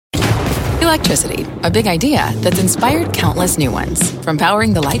Electricity, a big idea that's inspired countless new ones. From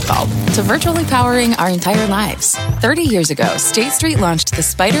powering the light bulb to virtually powering our entire lives. 30 years ago, State Street launched the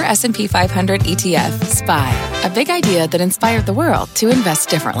Spider S&P 500 ETF, SPY. A big idea that inspired the world to invest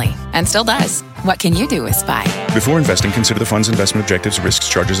differently. And still does. What can you do with SPY? Before investing, consider the fund's investment objectives, risks,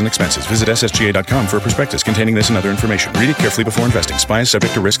 charges, and expenses. Visit ssga.com for a prospectus containing this and other information. Read it carefully before investing. SPY is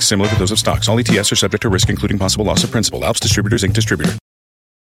subject to risks similar to those of stocks. All ETFs are subject to risk, including possible loss of principal. Alps Distributors, Inc. Distributor.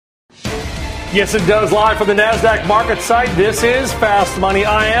 Yes, it does. Live from the NASDAQ market site. This is Fast Money.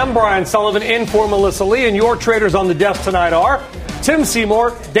 I am Brian Sullivan in for Melissa Lee, and your traders on the desk tonight are Tim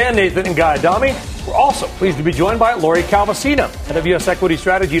Seymour, Dan Nathan, and Guy Adami. We're also pleased to be joined by Lori Calvasino, head of U.S. Equity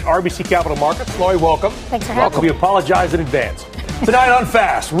Strategy at RBC Capital Markets. Lori, welcome. Thanks for having me. We apologize in advance. Tonight on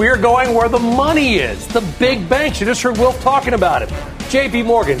Fast, we're going where the money is. The big banks. You just heard Wilf talking about it. J.P.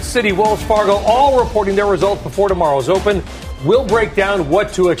 Morgan, Citi, Wells Fargo, all reporting their results before tomorrow's open. We'll break down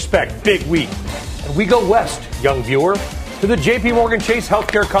what to expect. Big week. And we go west, young viewer, to the J.P. Morgan Chase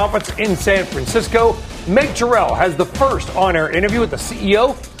Healthcare Conference in San Francisco. Meg Jarrell has the first on-air interview with the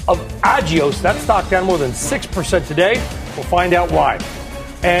CEO of Agios. That stock down more than 6% today. We'll find out why.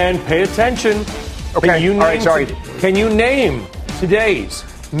 And pay attention. Okay. Can you name today's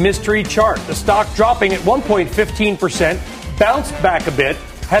mystery chart? The stock dropping at 1.15%, bounced back a bit,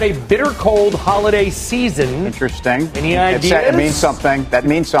 had a bitter cold holiday season. Interesting. Any ideas? It means something. That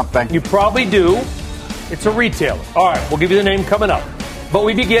means something. You probably do. It's a retailer. All right, we'll give you the name coming up. But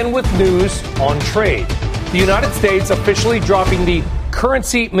we begin with news on trade. The United States officially dropping the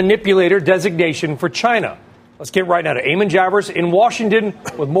currency manipulator designation for China. Let's get right now to Eamon Javers in Washington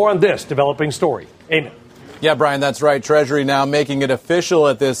with more on this developing story. Eamon. Yeah, Brian, that's right. Treasury now making it official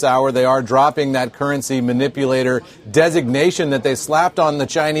at this hour. They are dropping that currency manipulator designation that they slapped on the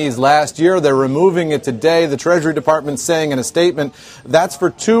Chinese last year. They're removing it today. The Treasury Department saying in a statement that's for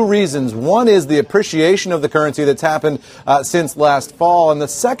two reasons. One is the appreciation of the currency that's happened since last fall. And the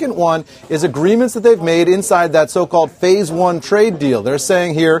second one is agreements that they've made inside that so-called Phase 1 trade deal. They're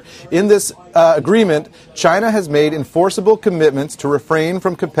saying here in this agreement, China has made enforceable commitments to refrain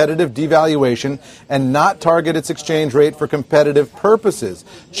from competitive devaluation and not target its exchange rate for competitive purposes.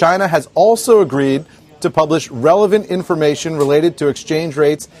 China has also agreed to publish relevant information related to exchange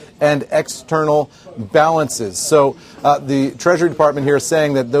rates and external balances. So the Treasury Department here is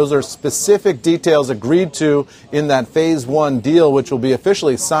saying that those are specific details agreed to in that Phase 1 deal, which will be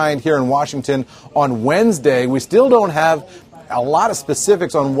officially signed here in Washington on Wednesday. We still don't have a lot of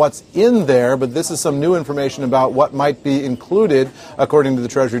specifics on what's in there, but this is some new information about what might be included, according to the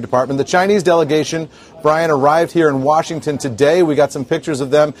Treasury Department. The Chinese delegation, Brian, arrived here in Washington today. We got some pictures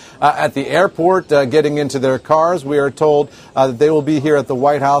of them at the airport getting into their cars. We are told that they will be here at the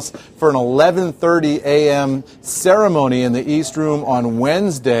White House for an 11:30 a.m. ceremony in the East Room on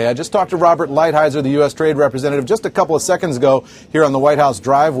Wednesday. I just talked to Robert Lighthizer, the U.S. Trade Representative, just a couple of seconds ago here on the White House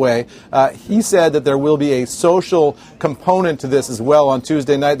driveway. He said that there will be a social component to this as well on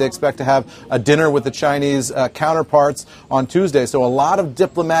Tuesday night. They expect to have a dinner with the Chinese counterparts on Tuesday. So a lot of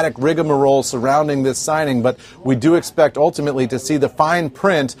diplomatic rigmarole surrounding this signing, but we do expect ultimately to see the fine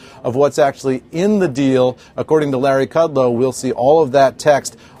print of what's actually in the deal. According to Larry Kudlow, we'll see all of that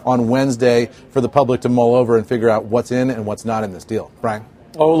text on Wednesday for the public to mull over and figure out what's in and what's not in this deal. Brian?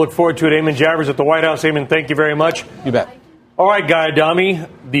 Oh, look forward to it. Eamon Javers at the White House. Eamon, thank you very much. You bet. All right, Guy Adami,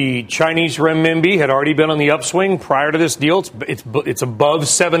 the Chinese renminbi had already been on the upswing prior to this deal. It's above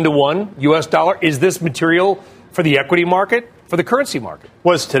 7-1 U.S. dollar. Is this material for the equity market, for the currency market?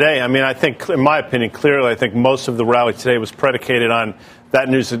 Was today. I mean, I think, in my opinion, clearly, I think most of the rally today was predicated on that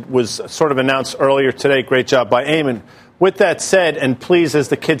news that was sort of announced earlier today. Great job by Eamon. With that said, and please, as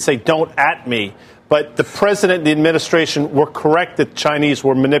the kids say, don't at me, but the president and the administration were correct that Chinese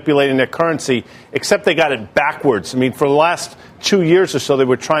were manipulating their currency, except they got it backwards. I mean, for the last 2 years or so, they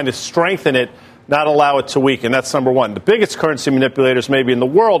were trying to strengthen it, not allow it to weaken. That's number one. The biggest currency manipulators maybe in the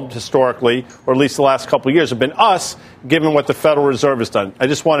world historically, or at least the last couple of years, have been us, given what the Federal Reserve has done. I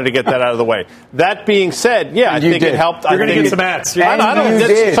just wanted to get that out of the way. That being said, yeah, I think it helped. You're going to get some ads.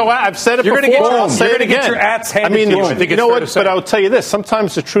 So I've said it before. I'll say it again. Your ads handed to you. I think you know what? But I will tell you this.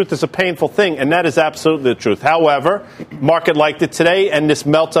 Sometimes the truth is a painful thing, and that is absolutely the truth. However, market liked it today, and this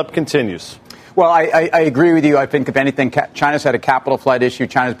melt-up continues. Well, I agree with you. I think, if anything, China's had a capital flight issue.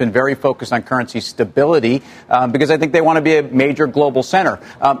 China's been very focused on currency stability because I think they want to be a major global center.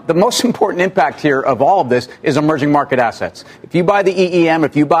 The most important impact here of all of this is emerging market assets. If you buy the EEM,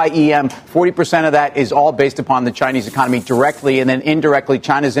 if you buy EM, 40% of that is all based upon the Chinese economy directly, and then indirectly,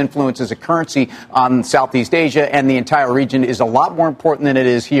 China's influence as a currency on Southeast Asia and the entire region is a lot more important than it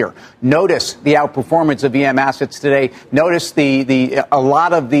is here. Notice the outperformance of EM assets today. Notice a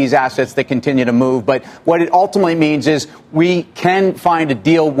lot of these assets that continue to move. But what it ultimately means is we can find a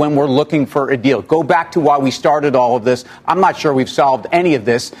deal when we're looking for a deal. Go back to why we started all of this. I'm not sure we've solved any of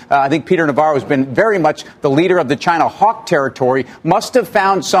this. I think Peter Navarro has been very much the leader of the China hawk territory, must have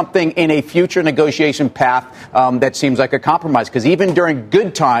found something in a future negotiation path that seems like a compromise. Because even during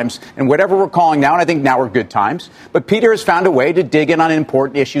good times, and whatever we're calling now, and I think now we're good times, but Peter has found a way to dig in on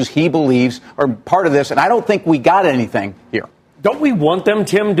important issues he believes are part of this. And I don't think we got anything here. Don't we want them,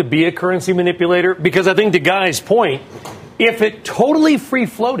 Tim, to be a currency manipulator? Because I think to Guy's point, if it totally free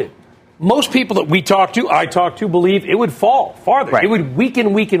floated, most people that I talk to, believe it would fall farther. Right. It would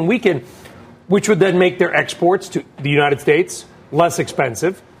weaken, which would then make their exports to the United States less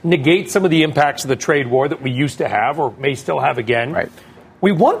expensive, negate some of the impacts of the trade war that we used to have or may still have again. Right.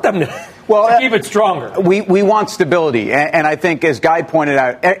 We want them to keep it stronger. We want stability. And I think, as Guy pointed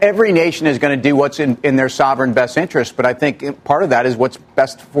out, every nation is going to do what's in their sovereign best interest. But I think part of that is what's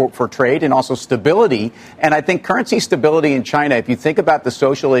best for trade and also stability. And I think currency stability in China, if you think about the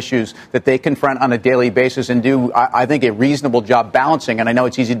social issues that they confront on a daily basis and do, I think, a reasonable job balancing. And I know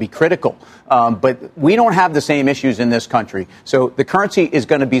it's easy to be critical, but we don't have the same issues in this country. So the currency is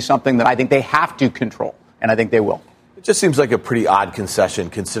going to be something that I think they have to control. And I think they will. It just seems like a pretty odd concession,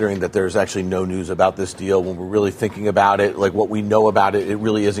 considering that there's actually no news about this deal. When we're really thinking about it, like what we know about it, it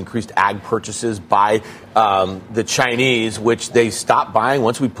really is increased ag purchases by the Chinese, which they stopped buying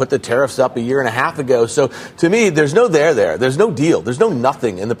once we put the tariffs up a year and a half ago. So to me, there's no there. There's no deal. There's no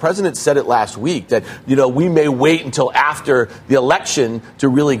nothing. And the president said it last week that, we may wait until after the election to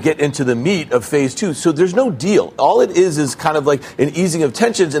really get into the meat of phase 2. So there's no deal. All it is kind of like an easing of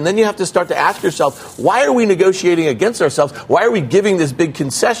tensions. And then you have to start to ask yourself, why are we negotiating against ourselves? Why are we giving this big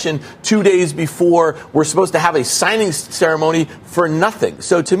concession 2 days before we're supposed to have a signing ceremony for nothing?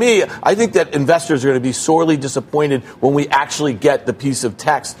 So to me, I think that investors are going to be sorely disappointed when we actually get the piece of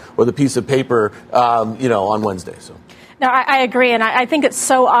text or the piece of paper, on Wednesday. So. No, I agree. And I think it's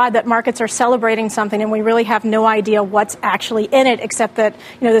so odd that markets are celebrating something and we really have no idea what's actually in it, except that,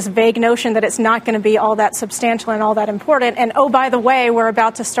 this vague notion that it's not going to be all that substantial and all that important. And, oh, by the way, we're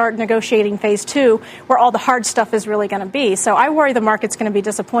about to start negotiating phase 2, where all the hard stuff is really going to be. So I worry the market's going to be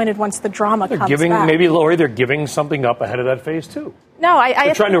disappointed once the drama comes back. Maybe, Lori, they're giving something up ahead of that phase 2. No,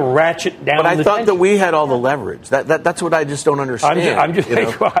 they're trying to ratchet down. But I thought tension. that we had all the leverage. That's what I just don't understand.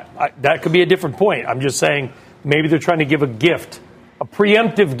 That could be a different point. I'm just saying maybe they're trying to give a gift, a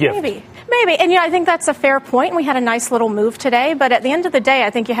preemptive gift. Maybe. And, I think that's a fair point. We had a nice little move today. But at the end of the day, I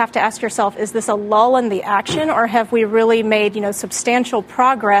think you have to ask yourself, is this a lull in the action, or have we really made, substantial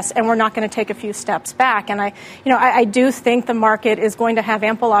progress and we're not going to take a few steps back? And I do think the market is going to have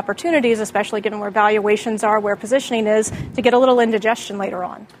ample opportunities, especially given where valuations are, where positioning is, to get a little indigestion later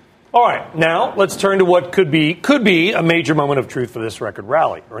on. All right. Now let's turn to what could be a major moment of truth for this record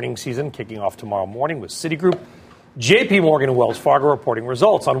rally. Earnings season kicking off tomorrow morning with Citigroup, JP Morgan, and Wells Fargo reporting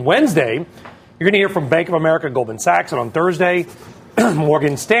results. On Wednesday, you're going to hear from Bank of America, Goldman Sachs, and on Thursday,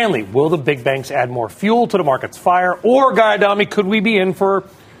 Morgan Stanley. Will the big banks add more fuel to the market's fire? Or, Guy Adami, could we be in for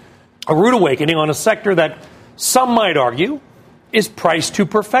a rude awakening on a sector that some might argue is priced to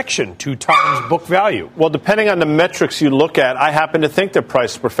perfection, 2 times book value? Well, depending on the metrics you look at, I happen to think they're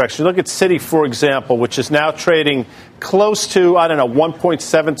priced to perfection. Look at Citi, for example, which is now trading close to,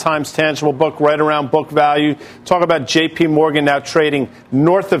 1.7 times tangible book, right around book value. Talk about JP Morgan now trading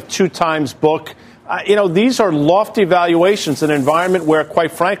north of 2 times book. These are lofty valuations in an environment where,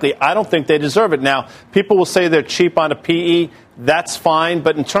 quite frankly, I don't think they deserve it. Now, people will say they're cheap on a PE. That's fine.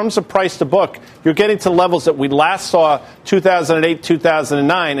 But in terms of price to book, you're getting to levels that we last saw 2008,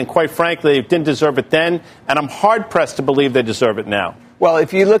 2009. And quite frankly, they didn't deserve it then. And I'm hard-pressed to believe they deserve it now. Well,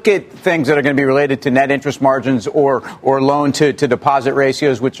 if you look at things that are going to be related to net interest margins or loan to deposit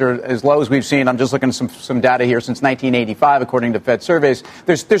ratios, which are as low as we've seen, I'm just looking at some data here since 1985, according to Fed surveys.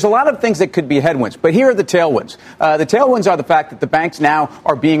 There's a lot of things that could be headwinds, but here are the tailwinds. The tailwinds are the fact that the banks now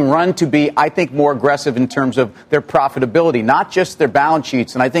are being run to be, I think, more aggressive in terms of their profitability, not just their balance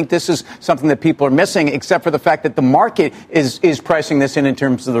sheets. And I think this is something that people are missing, except for the fact that the market is pricing this in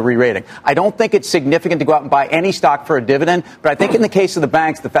terms of the re-rating. I don't think it's significant to go out and buy any stock for a dividend, but I think in the case case of the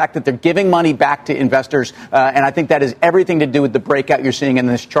banks, the fact that they're giving money back to investors, and I think that has everything to do with the breakout you're seeing in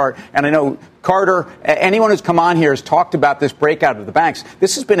this chart. And I know Carter, anyone who's come on here has talked about this breakout of the banks.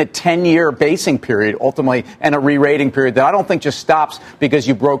 This has been a 10-year basing period, ultimately, and a re-rating period that I don't think just stops because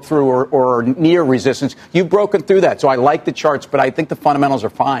you broke through or near resistance. You've broken through that. So I like the charts, but I think the fundamentals are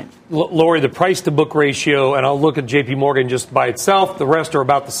fine. Lori, the price-to-book ratio, and I'll look at J.P. Morgan just by itself. The rest are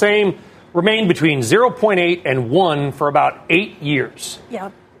about the same. Remained between 0.8 and 1 for about 8 years.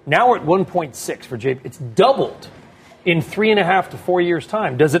 Yeah. Now we're at 1.6 for JP. It's doubled in 3.5 to 4 years'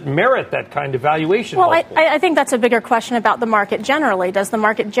 time. Does it merit that kind of valuation? Well, I think that's a bigger question about the market generally. Does the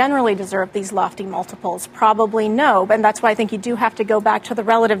market generally deserve these lofty multiples? Probably no. And that's why I think you do have to go back to the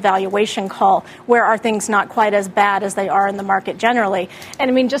relative valuation call. Where are things not quite as bad as they are in the market generally?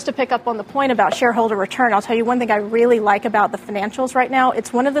 And I mean, just to pick up on the point about shareholder return, I'll tell you one thing I really like about the financials right now.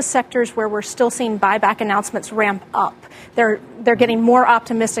 It's one of the sectors where we're still seeing buyback announcements ramp up. They're getting more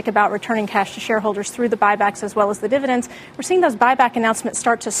optimistic about returning cash to shareholders through the buybacks as well as the dividends. We're seeing those buyback announcements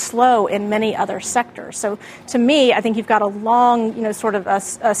start to slow in many other sectors. So to me, I think you've got a long, sort of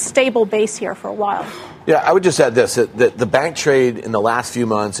a stable base here for a while. Yeah, I would just add this, that the bank trade in the last few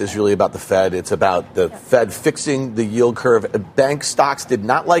months is really about the Fed. It's about the Fed fixing the yield curve. Bank stocks did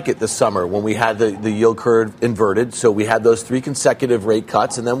not like it this summer when we had the yield curve inverted. So we had those 3 consecutive rate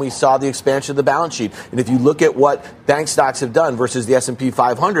cuts, and then we saw the expansion of the balance sheet. And if you look at what bank stocks have done versus the S&P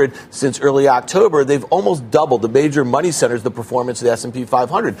 500 since early October, they've almost doubled the major money centers, the performance of the S&P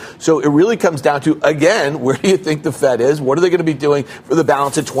 500. So it really comes down to, again, where do you think the Fed is? What are they going to be doing for the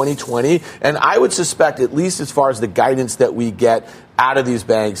balance of 2020? And I would suspect, at least as far as the guidance that we get out of these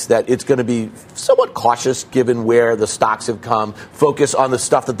banks, that it's going to be somewhat cautious given where the stocks have come, focus on the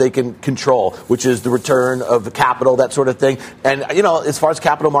stuff that they can control, which is the return of the capital, that sort of thing. And, as far as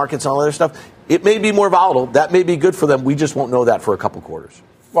capital markets and all that other stuff, it may be more volatile. That may be good for them. We just won't know that for a couple quarters.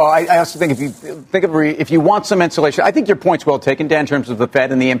 Well, I also think if you want some insulation, I think your point's well taken, Dan, in terms of the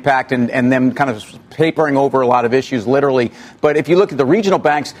Fed and the impact and them kind of papering over a lot of issues, literally. But if you look at the regional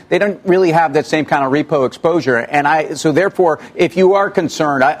banks, they don't really have that same kind of repo exposure. And so therefore, if you are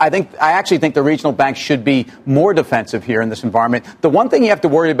concerned, I actually think the regional banks should be more defensive here in this environment. The one thing you have to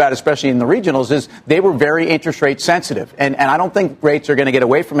worry about, especially in the regionals, is they were very interest rate sensitive. And I don't think rates are going to get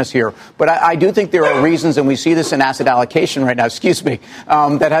away from us here. But I do think there are reasons, and we see this in asset allocation right now,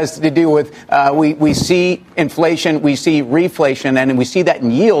 that has to do with we see inflation, we see reflation, and we see that in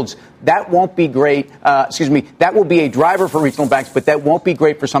yields. That won't be great. That will be a driver for regional banks, but that won't be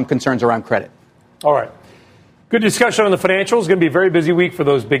great for some concerns around credit. All right. Good discussion on the financials. It's going to be a very busy week for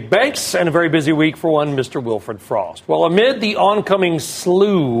those big banks and a very busy week for one Mr. Wilfred Frost. Well, amid the oncoming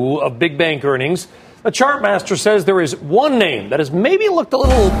slew of big bank earnings, the chart master says there is one name that has maybe looked a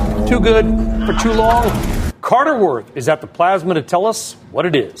little too good for too long. Carter Worth is at the plasma to tell us what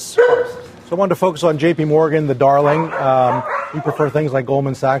it is. So I wanted to focus on J.P. Morgan, the darling. We prefer things like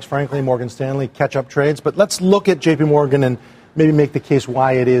Goldman Sachs, frankly, Morgan Stanley, catch-up trades. But let's look at J.P. Morgan and maybe make the case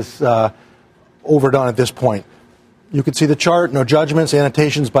why it is overdone at this point. You can see the chart, no judgments,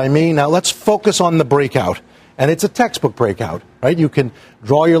 annotations by me. Now let's focus on the breakout. And it's a textbook breakout, right? You can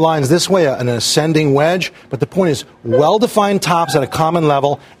draw your lines this way, an ascending wedge. But the point is well-defined tops at a common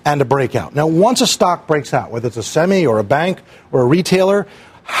level and a breakout. Now, once a stock breaks out, whether it's a semi or a bank or a retailer,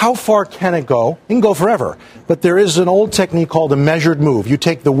 how far can it go? It can go forever. But there is an old technique called a measured move. You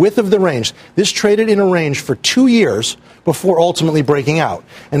take the width of the range. This traded in a range for 2 years before ultimately breaking out.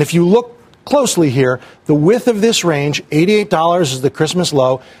 And if you look closely here, the width of this range, $88 is the Christmas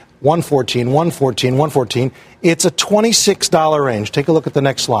low. 114, 114, 114. It's a $26 range. Take a look at the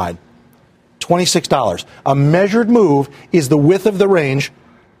next slide. $26. A measured move is the width of the range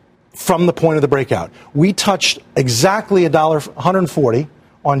from the point of the breakout. We touched exactly $140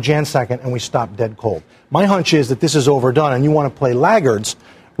 on Jan 2nd, and we stopped dead cold. My hunch is that this is overdone, and you want to play laggards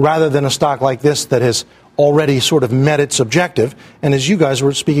rather than a stock like this that has already sort of met its objective. And as you guys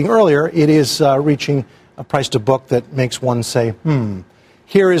were speaking earlier, it is reaching a price to book that makes one say,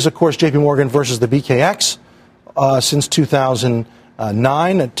 Here is, of course, J.P. Morgan versus the BKX since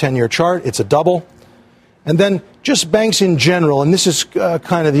 2009, a 10-year chart. It's a double. And then just banks in general, and this is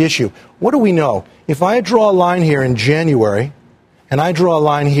kind of the issue. What do we know? If I draw a line here in January and I draw a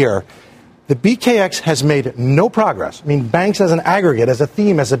line here, the BKX has made no progress. I mean, banks as an aggregate, as a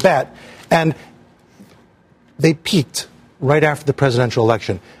theme, as a bet, and they peaked right after the presidential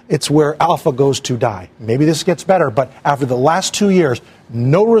election. It's where alpha goes to die. Maybe this gets better, but after the last 2 years,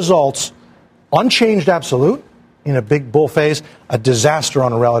 no results, unchanged absolute in a big bull phase, a disaster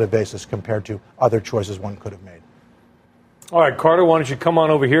on a relative basis compared to other choices one could have made. All right, Carter, why don't you come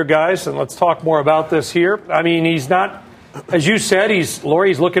on over here, guys, and let's talk more about this here. I mean, he's not As you said, he's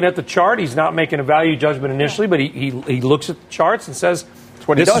looking at the chart. He's not making a value judgment initially, but he looks at the charts and says,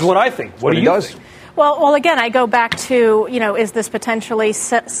 this is what I think. What do you think? Well, again, I go back to, is this potentially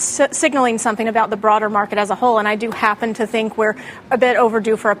signaling something about the broader market as a whole? And I do happen to think we're a bit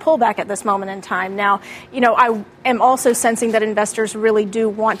overdue for a pullback at this moment in time. Now, I am also sensing that investors really do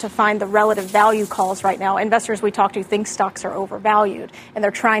want to find the relative value calls right now. Investors we talk to think stocks are overvalued, and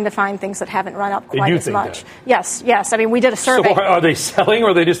they're trying to find things that haven't run up quite as much. That? Yes. I mean, we did a survey. So are they selling, or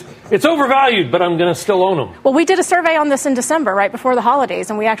are they just, it's overvalued, but I'm going to still own them? Well, we did a survey on this in December, right before the holidays,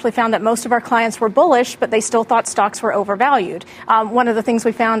 and we actually found that most of our clients were bullish, but they still thought stocks were overvalued. One of the things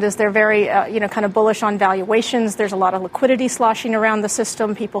we found is they're very, kind of bullish on valuations. There's a lot of liquidity sloshing around the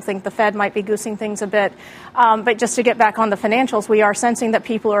system. People think the Fed might be goosing things a bit. But just to get back on the financials, we are sensing that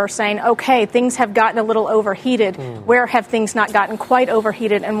people are saying, okay, things have gotten a little overheated. Where have things not gotten quite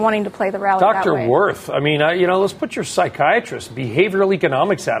overheated, and wanting to play the rally that way? Dr. Worth, I mean, let's put your psychiatrist, behavioral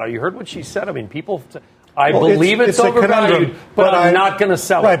economics hat on. You heard what she said. I mean, people... I believe it's overvalued, but I'm not going to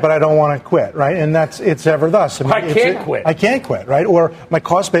sell it. Right, but I don't want to quit, right? And it's ever thus. I can't quit. I can't quit, right? Or my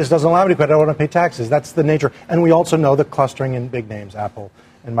cost base doesn't allow me to quit. I don't want to pay taxes. That's the nature. And we also know the clustering in big names, Apple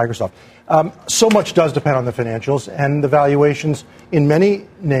and Microsoft. So much does depend on the financials, and the valuations in many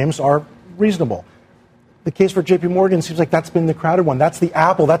names are reasonable. The case for J.P. Morgan seems like that's been the crowded one. That's the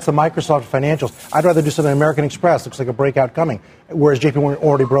Apple. That's the Microsoft financials. I'd rather do something American Express. Looks like a breakout coming, whereas J.P. Morgan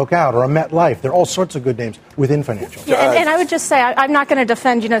already broke out, or a MetLife. There are all sorts of good names within financials. Yeah, and I would just say I'm not going to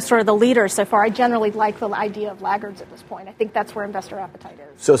defend, sort of the leaders so far. I generally like the idea of laggards at this point. I think that's where investor appetite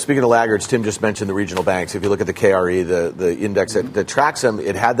is. So speaking of laggards, Tim just mentioned the regional banks. If you look at the KRE, the index that tracks them,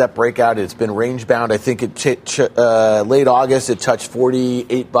 it had that breakout. It's been range bound. I think late August it touched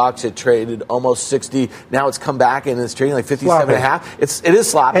 $48. It traded almost 60. Now it's come back and it's trading like 57.5. It is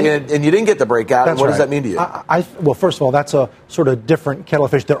sloppy, and you didn't get the breakout. What does that mean to you? Well, first of all, that's a sort of different kettle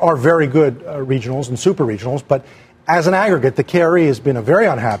of fish. There are very good regionals and super regionals, but as an aggregate, the KRE has been a very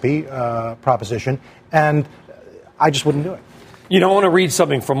unhappy proposition, and I just wouldn't do it. I want to read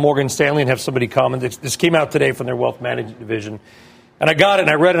something from Morgan Stanley and have somebody comment. This came out today from their wealth management division. And I got it, and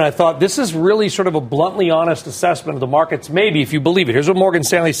I read it, and I thought, this is really sort of a bluntly honest assessment of the markets, maybe, if you believe it. Here's what Morgan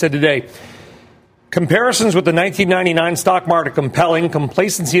Stanley said today. Comparisons with the 1999 stock market are compelling.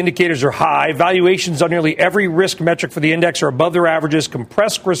 Complacency indicators are high. Valuations on nearly every risk metric for the index are above their averages.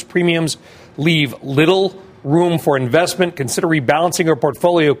 Compressed risk premiums leave little room for investment. Consider rebalancing your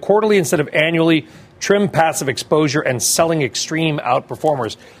portfolio quarterly instead of annually. Trim passive exposure and selling extreme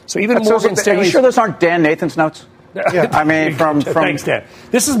outperformers. So even Morgan Stanley. Are you sure those aren't Dan Nathan's notes? Yeah, I mean, from thanks, Dan.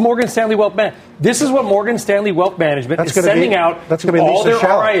 This is Morgan Stanley Wealth Management. This is what Morgan Stanley Wealth Management is sending out to all their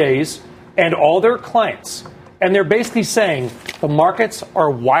RIAs and all their clients. And they're basically saying the markets are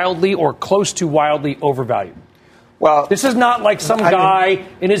wildly or close to wildly overvalued. Well, this is not like some guy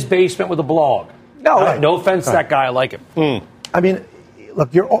in his basement with a blog. No offense to that guy. I like him. I mean,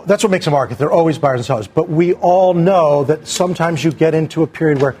 look, that's what makes a market. There are always buyers and sellers. But we all know that sometimes you get into a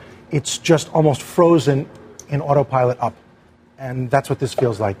period where it's just almost frozen in autopilot up. And that's what this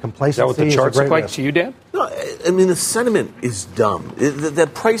feels like. Complacency. Is that what the charts look like to you, Dan? No, I mean, the sentiment is dumb. The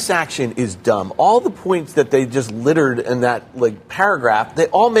price action is dumb. All the points that they just littered in that paragraph, they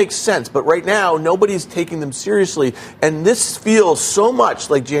all make sense. But right now, nobody's taking them seriously. And this feels so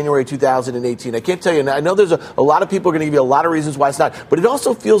much like January 2018. I can't tell you. And I know there's a lot of people are going to give you a lot of reasons why it's not. But it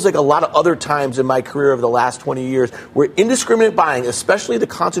also feels like a lot of other times in my career over the last 20 years where indiscriminate buying, especially the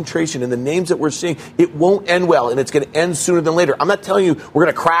concentration in the names that we're seeing, it won't end well. And it's going to end sooner than later. I'm not telling you we're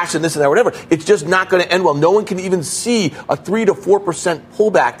going to crash and this and that, whatever. It's just not going to end well. No one can even see a 3 to 4%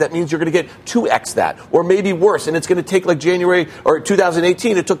 pullback. That means you're going to get 2x that, or maybe worse. And it's going to take like January or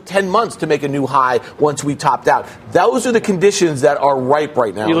 2018. It took 10 months to make a new high once we topped out. Those are the conditions that are ripe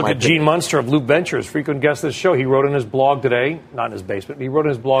right now. You look at Gene Munster of Loop Ventures, frequent guest of this show. He wrote in his blog today, not in his basement, but he wrote in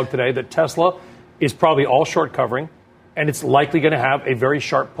his blog today that Tesla is probably all short covering, and it's likely going to have a very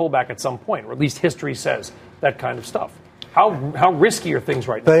sharp pullback at some point, or at least history says that kind of stuff. How risky are things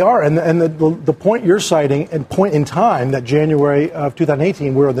right now? They are, and the point you're citing, and point in time, that January of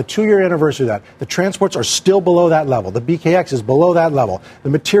 2018, we're on the 2-year anniversary of that. The transports are still below that level. The BKX is below that level. The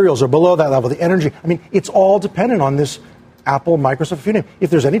materials are below that level. The energy, I mean, it's all dependent on this Apple, Microsoft, if you name. If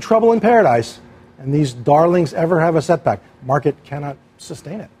there's any trouble in paradise, and these darlings ever have a setback, market cannot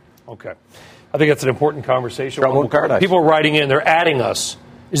sustain it. Okay. I think that's an important conversation. Trouble in paradise. People are writing in, they're adding us.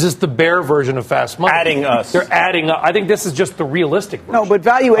 Is this the bear version of fast money? Adding us. They're adding us. I think this is just the realistic version. No, but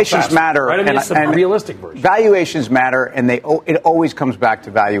valuations matter. Right? I mean, it's the realistic version. Valuations matter, and it always comes back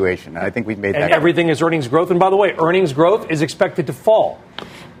to valuation. And I think we've made that. And everything is earnings growth. And by the way, earnings growth is expected to fall.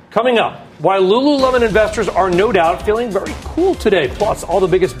 Coming up, why Lululemon investors are no doubt feeling very cool today. Plus, all the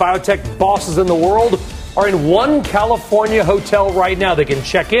biggest biotech bosses in the world are in one California hotel right now. They can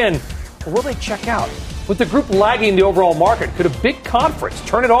check in, or will they check out? With the group lagging the overall market, could a big conference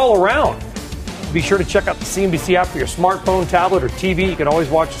turn it all around? Be sure to check out the CNBC app for your smartphone, tablet, or TV. You can always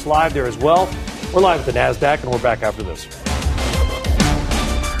watch us live there as well. We're live at the NASDAQ, and we're back after this.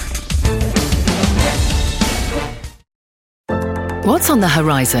 What's on the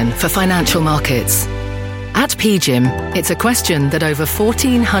horizon for financial markets? At PGIM, it's a question that over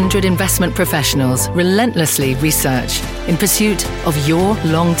 1,400 investment professionals relentlessly research in pursuit of your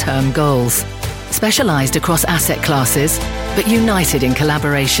long-term goals. Specialized across asset classes, but united in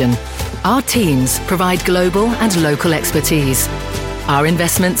collaboration, our teams provide global and local expertise. Our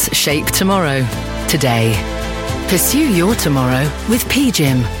investments shape tomorrow, today. Pursue your tomorrow with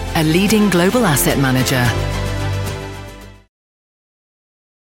PGIM, a leading global asset manager.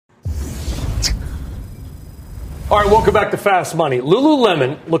 All right, welcome back to Fast Money.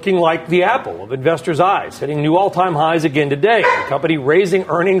 Lululemon looking like the apple of investors' eyes, hitting new all-time highs again today. The company raising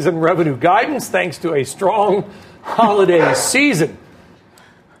earnings and revenue guidance thanks to a strong holiday season.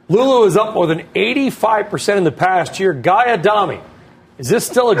 Lulu is up more than 85% in the past year. Guy Adami, is this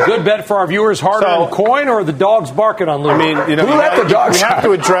still a good bet for our viewers, hard-earned coin, or are the dogs barking on Lulu? I mean, you know, we have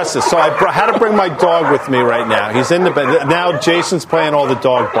to address this. So I had to bring my dog with me right now. He's in the bed. Now Jason's playing all the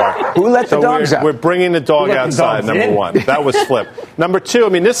dog bark. Who let the dogs out? We're bringing the dog outside, number one. That was Flip. Number two, I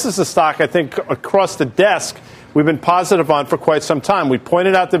mean, this is a stock, I think, across the desk we've been positive on for quite some time. We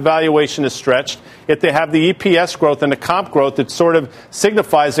pointed out the valuation is stretched, yet they have the EPS growth and the comp growth that sort of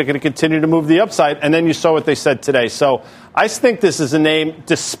signifies they're going to continue to move the upside. And then you saw what they said today. So I think this is a name,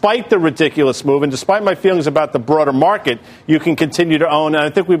 despite the ridiculous move and despite my feelings about the broader market, you can continue to own. And I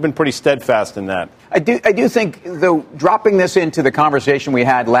think we've been pretty steadfast in that. I do think, though, dropping this into the conversation we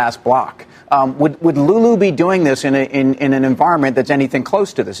had last block, would Lulu be doing this in an environment that's anything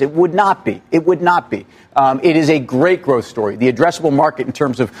close to this? It would not be. It would not be. It is a great growth story. The addressable market in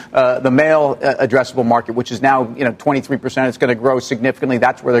terms of the male addressable market, which is now 23%, it's going to grow significantly.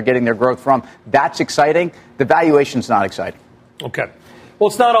 That's where they're getting their growth from. That's exciting. The valuation's not exciting. Okay. Well,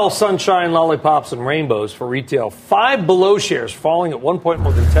 it's not all sunshine, lollipops, and rainbows for retail. Five Below shares falling at one point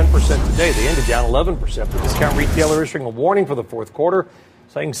more than 10% today. They ended down 11%. The discount retailer issuing a warning for the fourth quarter,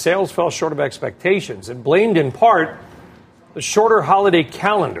 saying sales fell short of expectations and blamed in part the shorter holiday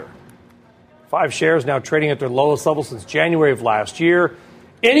calendar. Five shares now trading at their lowest level since January of last year.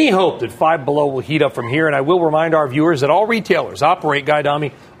 Any hope that Five Below will heat up from here, and I will remind our viewers that all retailers operate, Guy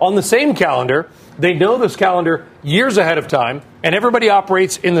Adami, on the same calendar. They know this calendar years ahead of time, and everybody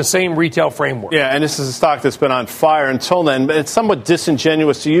operates in the same retail framework. Yeah, and this is a stock that's been on fire until then, but it's somewhat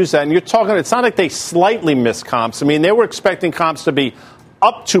disingenuous to use that. And you're talking, it's not like they slightly missed comps. I mean, they were expecting comps to be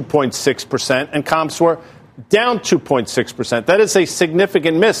up 2.6%, and comps were down 2.6%. That is a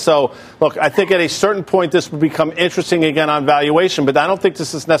significant miss. So, look, I think at a certain point this would become interesting again on valuation, but I don't think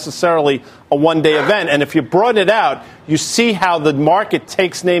this is necessarily a one-day event. And if you broaden it out, you see how the market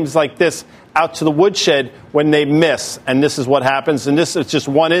takes names like this out to the woodshed when they miss. And this is what happens. And this is just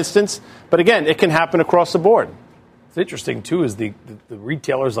one instance. But again, it can happen across the board. What's interesting, too, is the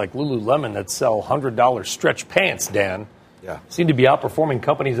retailers like Lululemon that sell $100 stretch pants, Dan, seem to be outperforming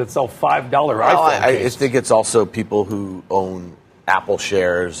companies that sell $5 iPhone cases. I think it's also people who own Apple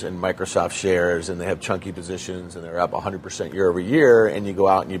shares and Microsoft shares, and they have chunky positions, and they're up 100% year over year, and you go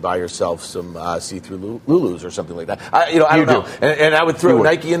out and you buy yourself some see-through Lulus or something like that. I don't know. And I would throw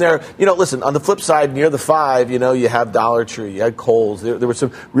Nike in there. Listen, on the flip side, near the five, you have Dollar Tree, you had Kohl's. There were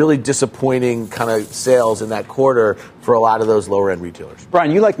some really disappointing kind of sales in that quarter for a lot of those lower-end retailers.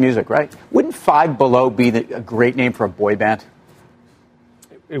 Brian, you like music, right? Wouldn't Five Below be a great name for a boy band?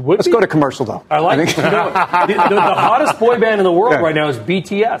 Let's go to commercial, though. I like it. The hottest boy band in the world right now is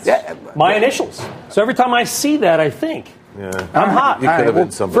BTS. Yeah. My initials. So every time I see that, I think, I'm hot. You could have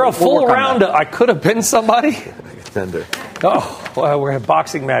been somebody. For a full round, I could have been somebody. Contender. Oh, well, we're a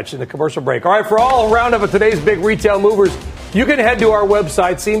boxing match in the commercial break. All right, for all a roundup of today's big retail movers, you can head to our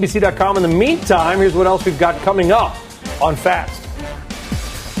website, CNBC.com. In the meantime, here's what else we've got coming up on Fast.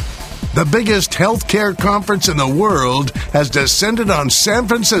 The biggest healthcare conference in the world has descended on San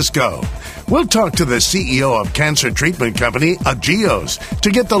Francisco. We'll talk to the CEO of cancer treatment company Agios to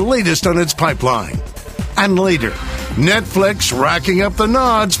get the latest on its pipeline. And later, Netflix racking up the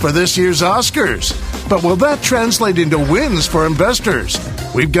nods for this year's Oscars. But will that translate into wins for investors?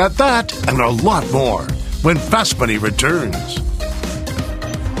 We've got that and a lot more when Fast Money returns.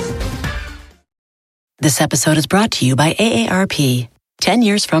 This episode is brought to you by AARP. 10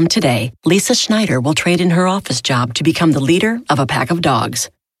 years from today, Lisa Schneider will trade in her office job to become the leader of a pack of dogs.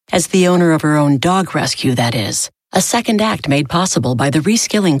 As the owner of her own dog rescue, that is. A second act made possible by the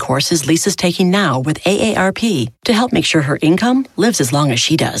reskilling courses Lisa's taking now with AARP to help make sure her income lives as long as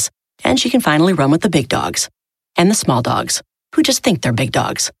she does. And she can finally run with the big dogs. And the small dogs, who just think they're big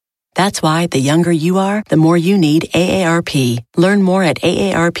dogs. That's why the younger you are, the more you need AARP. Learn more at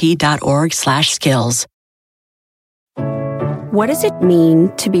aarp.org/skills. What does it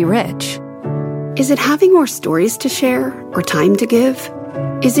mean to be rich? Is it having more stories to share or time to give?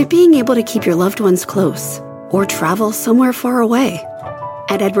 Is it being able to keep your loved ones close or travel somewhere far away?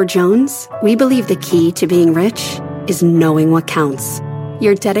 At Edward Jones, we believe the key to being rich is knowing what counts.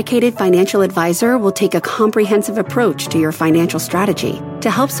 Your dedicated financial advisor will take a comprehensive approach to your financial strategy to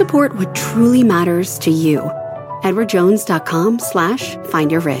help support what truly matters to you.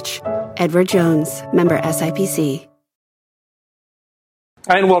 EdwardJones.com/findyourrich. Edward Jones, member SIPC.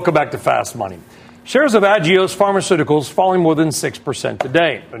 And welcome back to Fast Money. Shares of Agios Pharmaceuticals falling more than 6%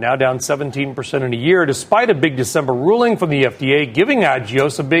 today. They're now down 17% in a year, despite a big December ruling from the FDA giving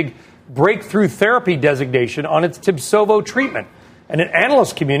Agios a big breakthrough therapy designation on its Tibsovo treatment, and an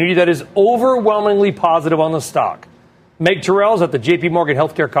analyst community that is overwhelmingly positive on the stock. Meg Terrell's at the J.P. Morgan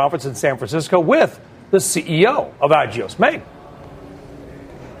Healthcare Conference in San Francisco with the CEO of Agios. Meg.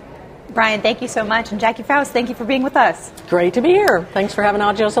 Brian, thank you so much. And Jackie Faust, thank you for being with us. Great to be here. Thanks for having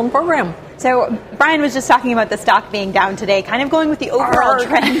Agios on the program. So Brian was just talking about the stock being down today, kind of going with the overall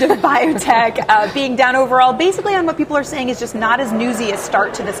trend of biotech being down overall, basically on what people are saying is just not as newsy a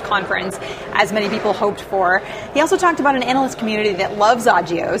start to this conference as many people hoped for. He also talked about an analyst community that loves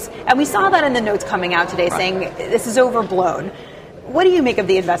Agios, and we saw that in the notes coming out today saying this is overblown. What do you make of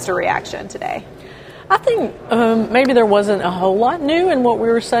the investor reaction today? I think maybe there wasn't a whole lot new in what we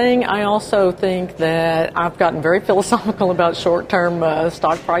were saying. I also think that I've gotten very philosophical about short-term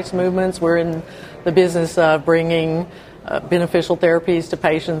stock price movements. We're in the business of bringing beneficial therapies to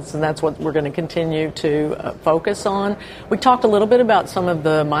patients, and that's what we're going to continue to focus on. We talked a little bit about some of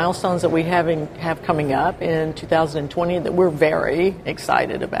the milestones that we have coming up in 2020 that we're very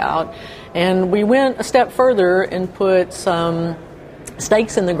excited about. And we went a step further and put some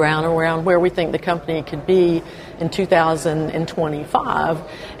stakes in the ground around where we think the company could be in 2025.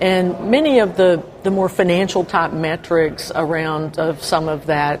 And many of the more financial type metrics around of some of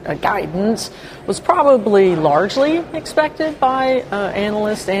that guidance was probably largely expected by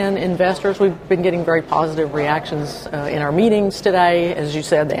analysts and investors. We've been getting very positive reactions in our meetings today. As you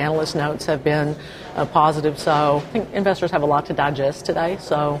said, the analyst notes have been positive. So I think investors have a lot to digest today.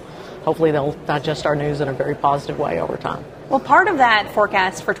 So hopefully they'll digest our news in a very positive way over time. Well, part of that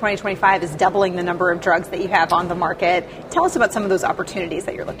forecast for 2025 is doubling the number of drugs that you have on the market. Tell us about some of those opportunities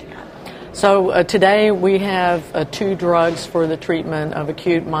that you're looking at. So today we have 2 drugs for the treatment of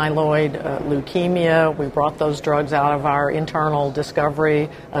acute myeloid leukemia. We brought those drugs out of our internal discovery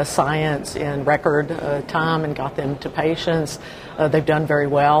science in record time and got them to patients. They've done very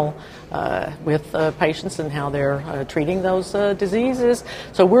well with patients and how they're treating those diseases.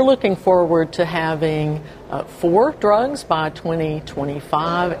 So we're looking forward to having 4 drugs by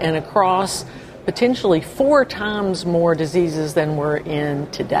 2025 and across potentially 4 times more diseases than we're in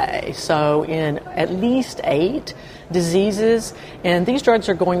today. So in at least 8 diseases, and these drugs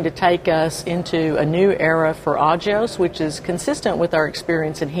are going to take us into a new era for Agios, which is consistent with our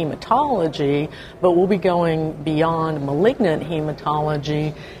experience in hematology, but we'll be going beyond malignant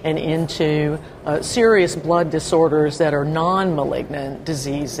hematology and into serious blood disorders that are non-malignant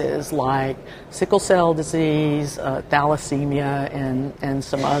diseases like sickle cell disease, thalassemia, and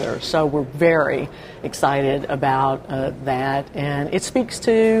some others. So we're very excited about that, and it speaks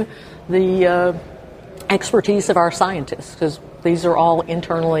to the expertise of our scientists, because these are all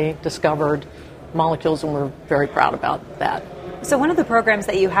internally discovered molecules, and we're very proud about that. So one of the programs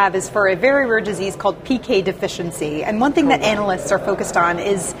that you have is for a very rare disease called PK deficiency, and one thing that analysts are focused on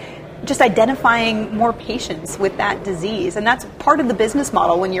is just identifying more patients with that disease, and that's part of the business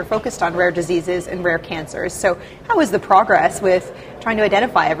model when you're focused on rare diseases and rare cancers. So how is the progress with trying to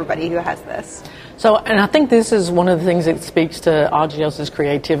identify everybody who has this? So, and I think this is one of the things that speaks to Agios'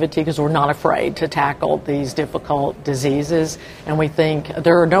 creativity, because we're not afraid to tackle these difficult diseases, and we think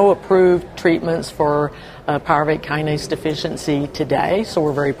there are no approved treatments for pyruvate kinase deficiency today, so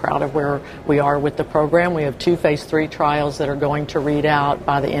we're very proud of where we are with the program. We have 2 phase 3 trials that are going to read out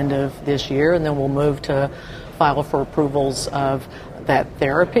by the end of this year, and then we'll move to file for approvals of that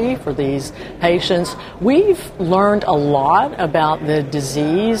therapy for these patients. We've learned a lot about the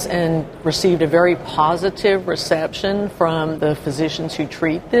disease and received a very positive reception from the physicians who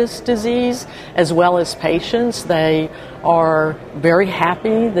treat this disease, as well as patients. They are very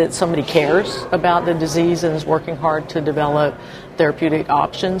happy that somebody cares about the disease and is working hard to develop therapeutic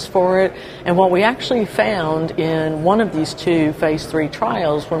options for it. And what we actually found in one of these 2 phase 3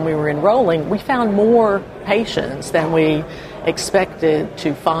 trials when we were enrolling, we found more patients than we expected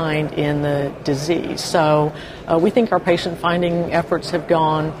to find in the disease. So we think our patient finding efforts have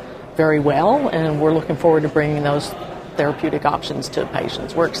gone very well, and we're looking forward to bringing those therapeutic options to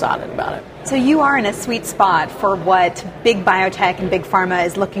patients. We're excited about it. So you are in a sweet spot for what big biotech and big pharma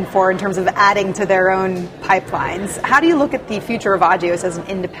is looking for in terms of adding to their own pipelines. How do you look at the future of Agios as an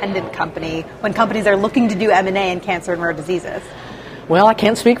independent company when companies are looking to do M&A in cancer and rare diseases? Well, I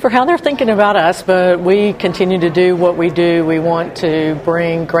can't speak for how they're thinking about us, but we continue to do what we do. We want to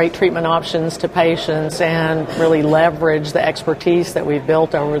bring great treatment options to patients and really leverage the expertise that we've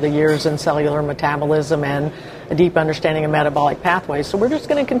built over the years in cellular metabolism and a deep understanding of metabolic pathways. So we're just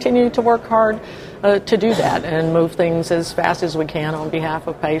going to continue to work hard to do that and move things as fast as we can on behalf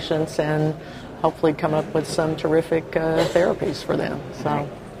of patients and hopefully come up with some terrific therapies for them. So.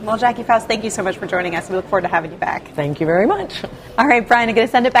 Well, Jackie Faust, thank you so much for joining us. We look forward to having you back. Thank you very much. All right, Brian, I'm going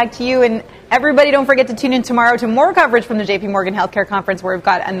to send it back to you. And everybody, don't forget to tune in tomorrow to more coverage from the J.P. Morgan Healthcare Conference, where we've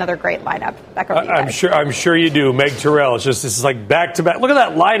got another great lineup. Back over to you guys. I'm sure you do. Meg Terrell. This is like back to back. Look at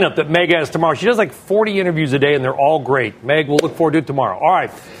that lineup that Meg has tomorrow. She does like 40 interviews a day, and they're all great. Meg, we'll look forward to it tomorrow. All right.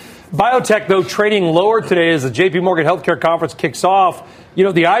 Biotech, though, trading lower today as the J.P. Morgan Healthcare Conference kicks off. You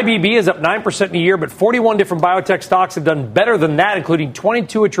know, the IBB is up 9% in a year, but 41 different biotech stocks have done better than that, including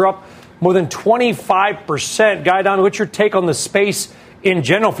 22 which are up more than 25%. Guy, Don, what's your take on the space in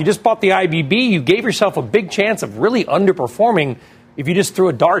general? If you just bought the IBB, you gave yourself a big chance of really underperforming if you just threw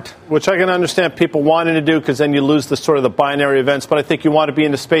a dart. Which I can understand people wanting to do because then you lose the sort of the binary events. But I think you want to be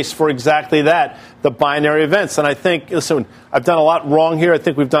in the space for exactly that, the binary events. And I think, listen, I've done a lot wrong here. I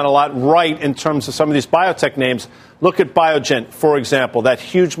think we've done a lot right in terms of some of these biotech names. Look at Biogen, for example, that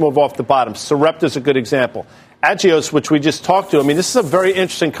huge move off the bottom. Sarepta is a good example. Agios, which we just talked to, I mean, this is a very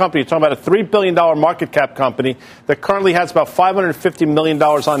interesting company. You're talking about a $3 billion market cap company that currently has about $550 million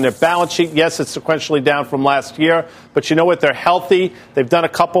on their balance sheet. Yes, it's sequentially down from last year, but you know what? They're healthy. They've done a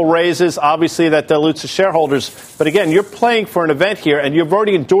couple raises. Obviously, that dilutes the shareholders. But again, you're playing for an event here, and you've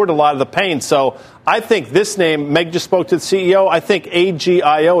already endured a lot of the pain. So I think this name, Meg just spoke to the CEO, I think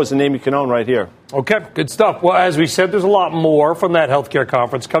AGIO is a name you can own right here. Okay, good stuff. Well, as we said, there's a lot more from that healthcare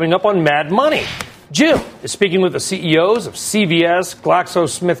conference coming up on Mad Money. Jim is speaking with the CEOs of CVS,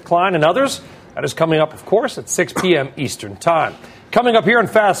 GlaxoSmithKline, and others. That is coming up, of course, at 6 p.m. Eastern Time. Coming up here in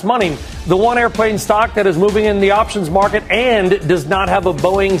Fast Money, the one airplane stock that is moving in the options market and does not have a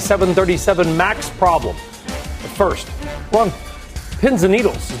Boeing 737 MAX problem. But first, we're on pins and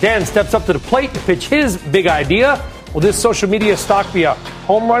needles. Dan steps up to the plate to pitch his big idea. Will this social media stock be a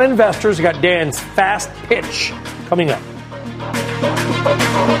home run investors? We got Dan's fast pitch coming up.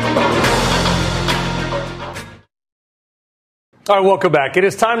 All right, welcome back. It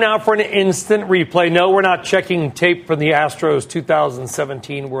is time now for an instant replay. No, we're not checking tape from the Astros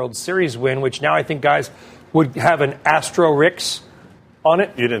 2017 World Series win, which now I think, guys, would have an Astro-Rix on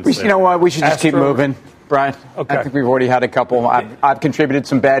it. You didn't say. You know what? We should just keep moving, Brian. Okay. I think we've already had a couple. I've contributed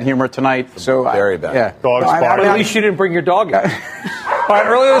some bad humor tonight. So very bad. Yeah. Dogs barking. At least you didn't bring your dog in. All right,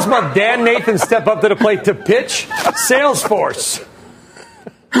 earlier this month, Dan Nathan stepped up to the plate to pitch Salesforce.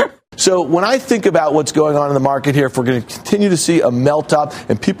 So when I think about what's going on in the market here, if we're going to continue to see a melt up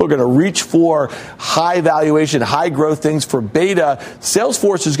and people are going to reach for high valuation, high growth things for beta,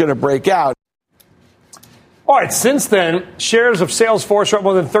 Salesforce is going to break out. All right, since then, shares of Salesforce are up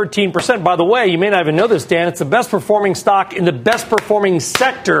more than 13%. By the way, you may not even know this, Dan. It's the best performing stock in the best performing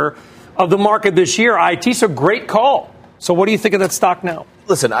sector of the market this year. IT, so great call. So what do you think of that stock now?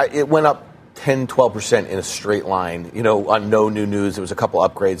 Listen, it went up 10, 12% in a straight line, on no new news. There was a couple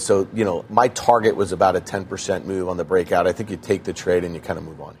upgrades. So, my target was about a 10% move on the breakout. I think you take the trade and you kind of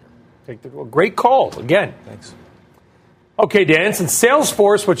move on here. Great call, again. Thanks. Okay, Dan, since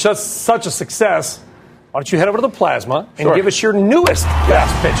Salesforce was just such a success, why don't you head over to the Plasma and give us your newest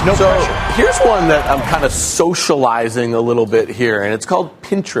fast pitch? No pressure. Here's one that I'm kind of socializing a little bit here, and it's called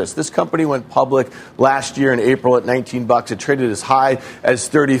Pinterest. This company went public last year in April at $19. It traded as high as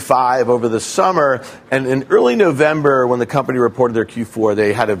 $35 over the summer. And in early November, when the company reported their Q4,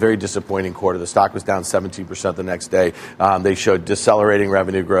 they had a very disappointing quarter. The stock was down 17% the next day. They showed decelerating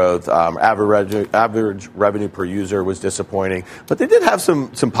revenue growth. Average revenue per user was disappointing. But they did have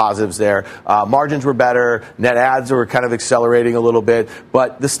some positives there. Margins were better. better. Net ads were kind of accelerating a little bit.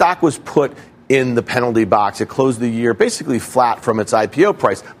 But the stock was put in the penalty box. It closed the year basically flat from its IPO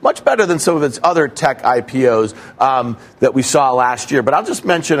price, much better than some of its other tech IPOs that we saw last year. But I'll just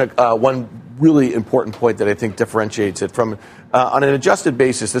mention one really important point that I think differentiates it from on an adjusted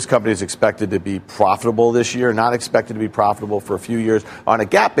basis. This company is expected to be profitable this year, not expected to be profitable for a few years on a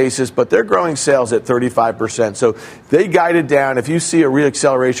GAAP basis, but they're growing sales at 35%. So they guided down. If you see a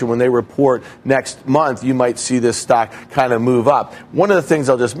reacceleration when they report next month, you might see this stock kind of move up. One of the things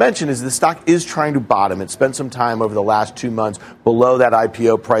I'll just mention is the stock is trying to bottom. It spent some time over the last 2 months below that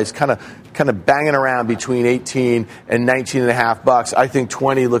IPO price, kind of banging around between 18 and 19 and a half bucks. I think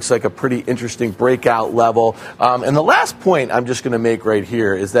 20 looks like a pretty interesting breakout level. And the last point I'm just going to make right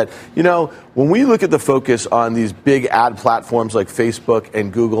here is that, when we look at the focus on these big ad platforms like Facebook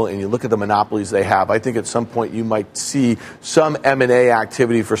and Google, and you look at the monopolies they have, I think at some point you might see some M&A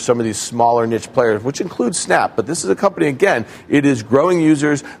activity for some of these smaller niche players, which includes Snap. But this is a company, again, it is growing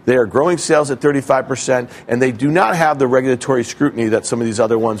users. They are growing sales at 35%, and they do not have the regulatory scrutiny that some of these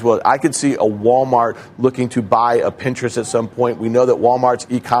other ones will. I could see a Walmart looking to buy a Pinterest at some point. We know that Walmart's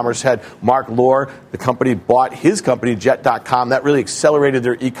e-commerce head, Mark Lohr, the company bought his company, Jet.com. That really accelerated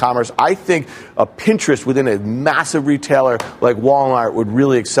their e-commerce. I think a Pinterest within a massive retailer like Walmart would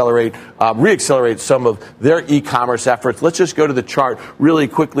really reaccelerate some of their e-commerce efforts. Let's just go to the chart really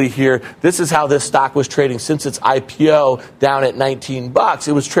quickly here. This is how this stock was trading since its IPO down at 19 bucks.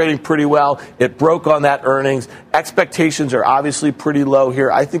 It was trading pretty well. It broke on that earnings. Expectations are obviously pretty low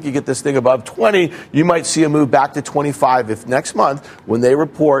here. I think you get this thing above 20, you might see a move back to 25 if next month, when they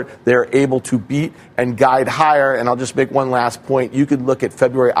report, they're able to beat and guide higher. And I'll just make one last point. You could look at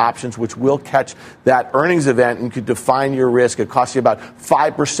February options, which will catch that earnings event, and could define your risk. It costs you about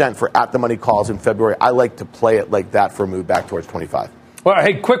 5% for at-the-money calls in February. I like to play it like that for a move back towards 25. Well,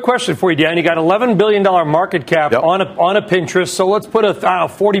 hey, quick question for you, Dan. You got $11 billion market cap on a Pinterest. So let's put a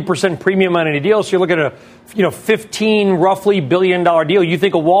 40% premium on any deal. So you're looking at a $15 billion deal. You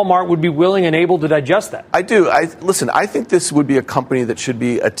think a Walmart would be willing and able to digest that? I do. Listen, I think this would be a company that should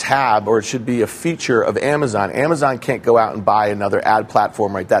be a tab, or it should be a feature of Amazon. Amazon can't go out and buy another ad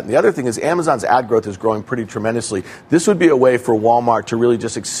platform like that. And the other thing is Amazon's ad growth is growing pretty tremendously. This would be a way for Walmart to really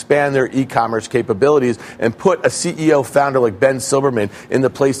just expand their e-commerce capabilities and put a CEO founder like Ben Silbermann in the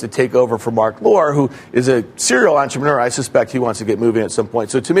place to take over for Mark Lohr, who is a serial entrepreneur. I suspect he wants to get moving at some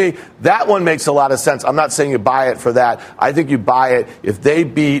point. So to me, that one makes a lot of sense. I'm not saying you buy it for that. I think you buy it if they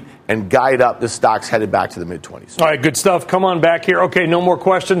beat and guide up. The stock's headed back to the mid-20s. All right, good stuff. Come on back here. Okay, no more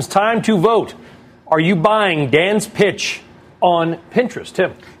questions. Time to vote. Are you buying Dan's pitch on Pinterest,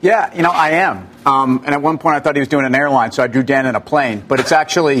 Tim? Yeah, I am. And at one point I thought he was doing an airline, so I drew Dan in a plane. But it's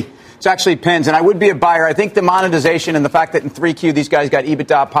actually pins, and I would be a buyer. I think the monetization and the fact that in 3Q these guys got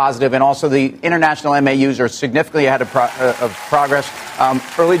EBITDA positive, and also the international MAUs are significantly ahead of progress.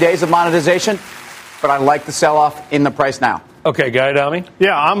 Early days of monetization, but I like the sell-off in the price now. Okay, Guy Adami?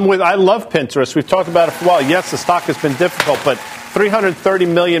 Yeah, I love Pinterest. We've talked about it for a while. Yes, the stock has been difficult, but 330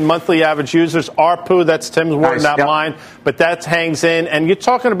 million monthly average users. ARPU, that's Tim's word, not mine, but that hangs in. And you're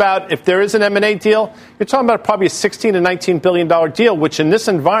talking about, if there is an M&A deal, you're talking about probably a $16 to $19 billion deal, which in this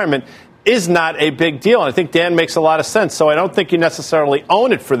environment is not a big deal. And I think Dan makes a lot of sense. So I don't think you necessarily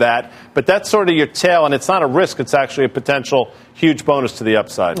own it for that, but that's sort of your tail, and it's not a risk. It's actually a potential huge bonus to the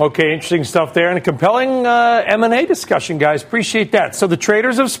upside. Okay, interesting stuff there, and a compelling M&A discussion, guys. Appreciate that. So the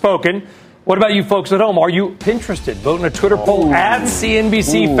traders have spoken. What about you folks at home? Are you interested? Vote in a Twitter poll at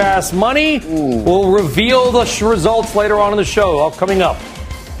CNBC Fast Money. We'll reveal the results later on in the show. All coming up.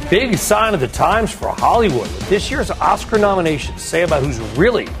 Big sign of the times for Hollywood. With this year's Oscar nominations say about who's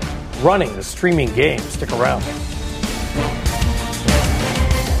really running the streaming game. Stick around.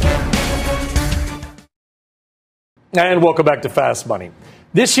 And welcome back to Fast Money.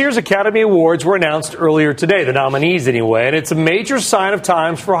 This year's Academy Awards were announced earlier today, the nominees anyway, and it's a major sign of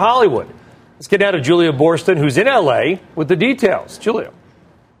times for Hollywood. Let's get now to Julia Borston, who's in L.A., with the details. Julia.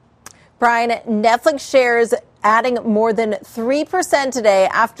 Brian, Netflix shares adding more than 3% today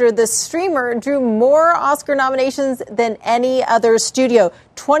after the streamer drew more Oscar nominations than any other studio.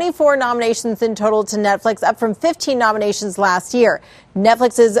 24 nominations in total to Netflix, up from 15 nominations last year.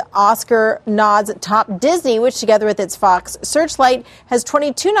 Netflix's Oscar nods top Disney, which together with its Fox Searchlight has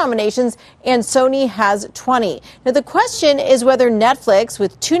 22 nominations, and Sony has 20. Now, the question is whether Netflix,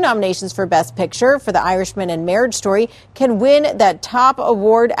 with 2 nominations for Best Picture for The Irishman and Marriage Story, can win that top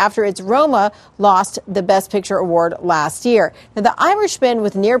award after its Roma lost the Best Picture award last year. Now, The Irishman,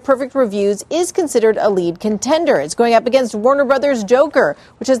 with near perfect reviews, is considered a lead contender. It's going up against Warner Brothers' Joker,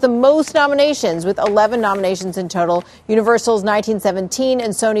 which has the most nominations with 11 nominations in total. Universal's 1917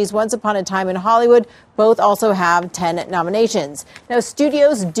 and Sony's Once Upon a Time in Hollywood both also have 10 nominations. Now,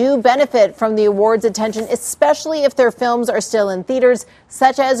 studios do benefit from the awards attention, especially if their films are still in theaters,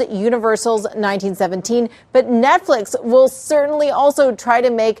 such as Universal's 1917. But Netflix will certainly also try to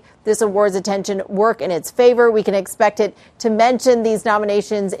make this awards attention work in its favor. We can expect it to mention these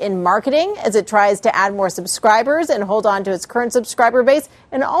nominations in marketing as it tries to add more subscribers and hold on to its current subscriber base,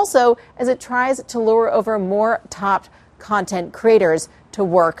 and also as it tries to lure over more top content creators to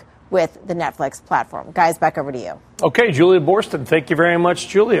work with the Netflix platform. Guys, back over to you. Okay, Julia Borston, thank you very much,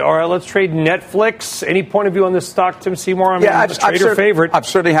 Julia. All right, let's trade Netflix. Any point of view on this stock, Tim Seymour? I'm a trader favorite. I've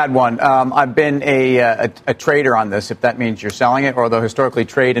certainly had one. I've been a trader on this, if that means you're selling it, or although historically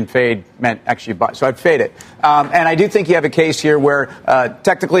trade and fade meant actually buy. So I'd fade it. And I do think you have a case here where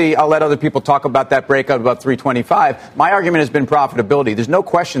technically I'll let other people talk about that breakout about 325. My argument has been profitability. There's no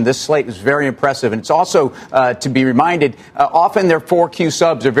question this slate is very impressive. And it's also, to be reminded, often their 4Q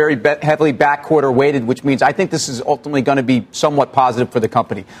subs are very heavily back quarter weighted, which means I think this is ultimately going to be somewhat positive for the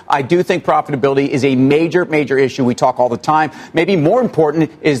company. I do think profitability is a major, major issue. We talk all the time. Maybe more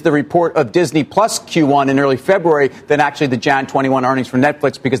important is the report of Disney Plus Q1 in early February than actually the Jan 21 earnings for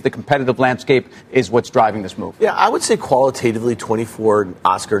Netflix, because the competitive landscape is what's driving this move. Yeah, I would say qualitatively 24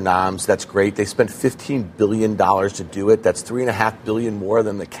 Oscar noms. That's great. They spent $15 billion to do it. That's $3.5 billion more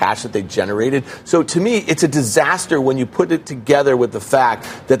than the cash that they generated. So to me, it's a disaster when you put it together with the fact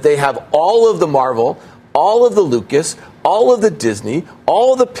that they have all of the Marvel, all of the Lucas, all of the Disney,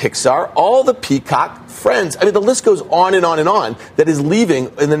 all of the Pixar, all the Peacock, Friends. I mean, the list goes on and on and on that is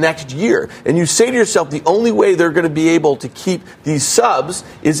leaving in the next year. And you say to yourself, the only way they're going to be able to keep these subs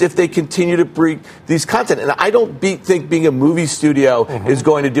is if they continue to bring these content. And I don't think being a movie studio is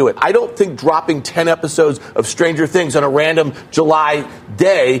going to do it. I don't think dropping 10 episodes of Stranger Things on a random July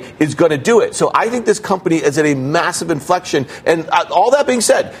day is going to do it. So I think this company is at a massive inflection. And all that being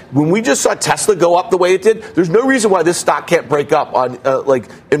said, when we just saw Tesla go up the way it did, there's no reason why this stock can't break up on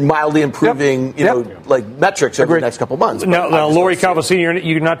in mildly improving, metrics over the next couple months. Now, Lori Calvasini,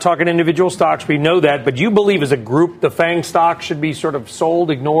 you're not talking individual stocks. We know that, but you believe as a group the FANG stock should be sort of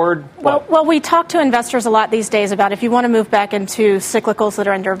sold, ignored? Well, we talk to investors a lot these days about if you want to move back into cyclicals that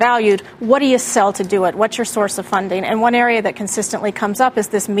are undervalued, what do you sell to do it? What's your source of funding? And one area that consistently comes up is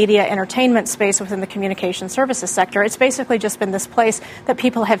this media entertainment space within the communication services sector. It's basically just been this place that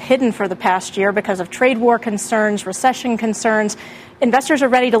people have hidden for the past year because of trade war concerns, recession concerns. Investors are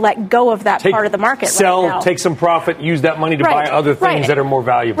ready to let go of that part of the market sell, right now. Take some profit, use that money to buy other things that are more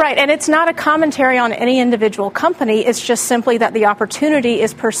valuable. Right, and it's not a commentary on any individual company. It's just simply that the opportunity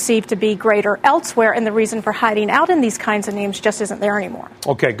is perceived to be greater elsewhere, and the reason for hiding out in these kinds of names just isn't there anymore.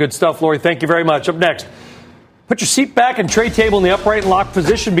 Okay, good stuff, Lori. Thank you very much. Up next, put your seat back and trade table in the upright and locked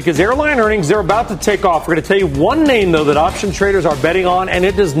position because airline earnings, they're about to take off. We're going to tell you one name, though, that option traders are betting on, and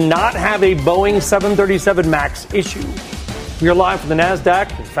it does not have a Boeing 737 MAX issue. We are live from the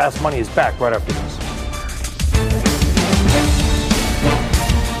NASDAQ, and Fast Money is back right after this.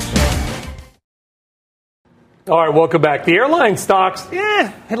 All right, welcome back. The airline stocks,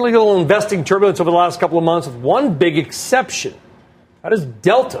 had a little investing turbulence over the last couple of months with one big exception. That is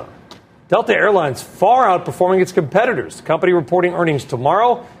Delta. Delta Airlines far outperforming its competitors. The company reporting earnings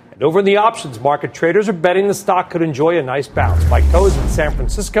tomorrow. And over in the options market, traders are betting the stock could enjoy a nice bounce. Mike Coe is in San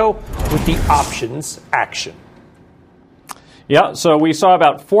Francisco with the options action. Yeah, so we saw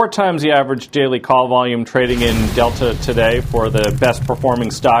about 4 times the average daily call volume trading in Delta today for the best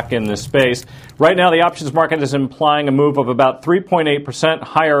performing stock in this space. Right now, the options market is implying a move of about 3.8%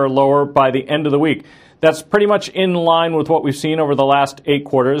 higher or lower by the end of the week. That's pretty much in line with what we've seen over the last 8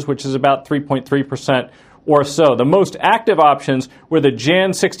 quarters, which is about 3.3% or so. The most active options were the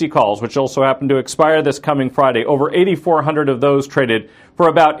Jan 60 calls, which also happen to expire this coming Friday. Over 8,400 of those traded for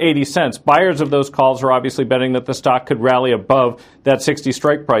about 80 cents. Buyers of those calls are obviously betting that the stock could rally above that 60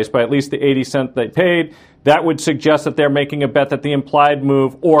 strike price by at least the 80 cents they paid. That would suggest that they're making a bet that the implied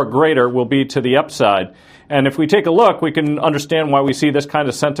move or greater will be to the upside. And if we take a look, we can understand why we see this kind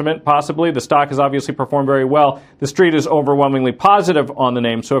of sentiment, possibly. The stock has obviously performed very well. The street is overwhelmingly positive on the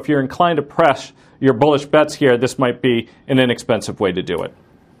name. So if you're inclined to press your bullish bets here, this might be an inexpensive way to do it.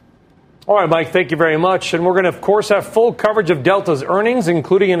 All right, Mike, thank you very much. And we're going to, of course, have full coverage of Delta's earnings,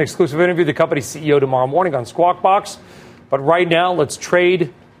 including an exclusive interview with the company's CEO tomorrow morning on Squawk Box. But right now, let's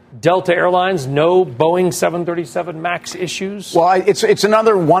trade Delta Airlines. No Boeing 737 MAX issues. Well, it's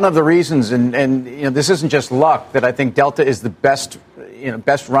another one of the reasons, and this isn't just luck, that I think Delta is the best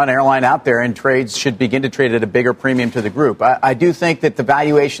best run airline out there, and trades should begin to trade at a bigger premium to the group. I do think that the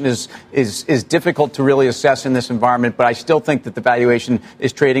valuation is difficult to really assess in this environment, but I still think that the valuation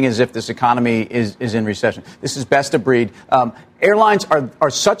is trading as if this economy is in recession. This is best of breed. Airlines are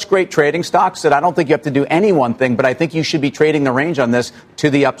such great trading stocks that I don't think you have to do any one thing, but I think you should be trading the range on this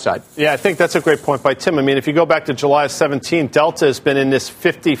to the upside. Yeah, I think that's a great point by Tim. I mean, if you go back to July 17, Delta has been in this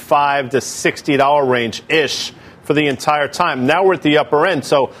 $55 to $60 range-ish for the entire time. Now we're at the upper end.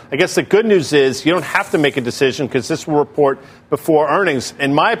 So I guess the good news is you don't have to make a decision because this will report before earnings.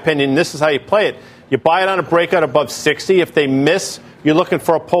 In my opinion, this is how you play it. You buy it on a breakout above 60. If they miss, you're looking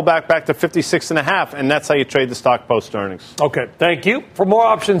for a pullback back to 56.5, and that's how you trade the stock post-earnings. Okay, thank you. For more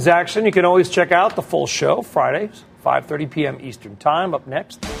options action, you can always check out the full show, Fridays, 5:30 p.m. Eastern Time. Up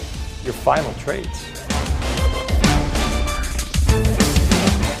next, your final trades.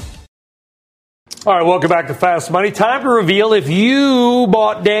 All right, welcome back to Fast Money. Time to reveal if you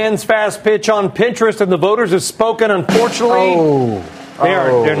bought Dan's fast pitch on Pinterest, and the voters have spoken, unfortunately.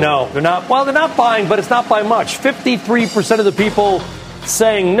 They're not. Well, they're not buying, but it's not by much. 53% of the people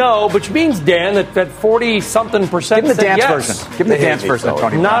saying no, which means, Dan, that 40-something% Give them the dance yes. version. Give them the dance version of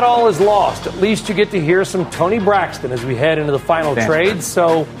Tony Braxton. Not all is lost. At least you get to hear some Tony Braxton as we head into the final trades.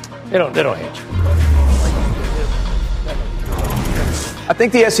 So they don't hate you. I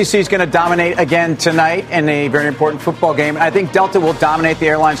think the SEC is going to dominate again tonight in a very important football game. I think Delta will dominate the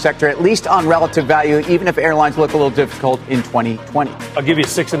airline sector, at least on relative value, even if airlines look a little difficult in 2020. I'll give you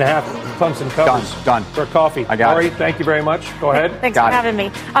 6.5 Clemson covers. Done. For coffee. I got Lori, it. thank you very much. Go ahead. Thanks for having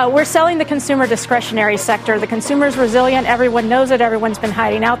me. We're selling the consumer discretionary sector. The consumer's resilient. Everyone knows it. Everyone's been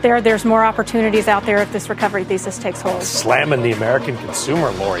hiding out there. There's more opportunities out there if this recovery thesis takes hold. Slamming the American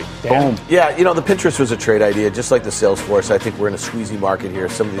consumer, Lori. Dan? Boom. Yeah, the Pinterest was a trade idea, just like the Salesforce. I think we're in a squeezy market here.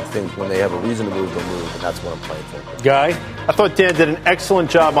 Some of the things, when they have a reason to move, they'll move, and that's what I'm playing for. Guy? I thought Dan did an excellent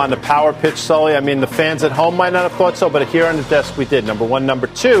job on the power pitch, Sully. I mean, the fans at home might not have thought so, but here on the desk we did. Number one. Number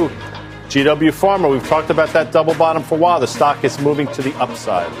two, GW Pharma. We've talked about that double bottom for a while. The stock is moving to the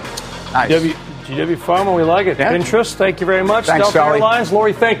upside. Nice. GW Pharma, we like it. Yeah. Pinterest, thank you very much. Thanks, Delta Sully. Airlines,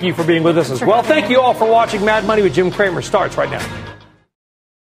 Lori, thank you for being with us as well. Thank you all for watching Mad Money with Jim Cramer. Starts right now.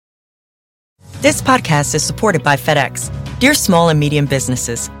 This podcast is supported by FedEx. Dear small and medium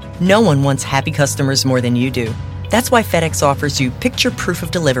businesses, no one wants happy customers more than you do. That's why FedEx offers you picture proof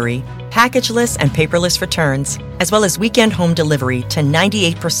of delivery, packageless and paperless returns, as well as weekend home delivery to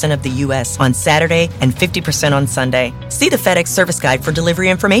 98% of the U.S. on Saturday and 50% on Sunday. See the FedEx service guide for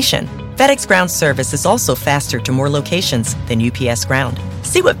delivery information. FedEx Ground service is also faster to more locations than UPS Ground.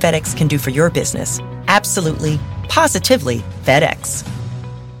 See what FedEx can do for your business. Absolutely, positively FedEx.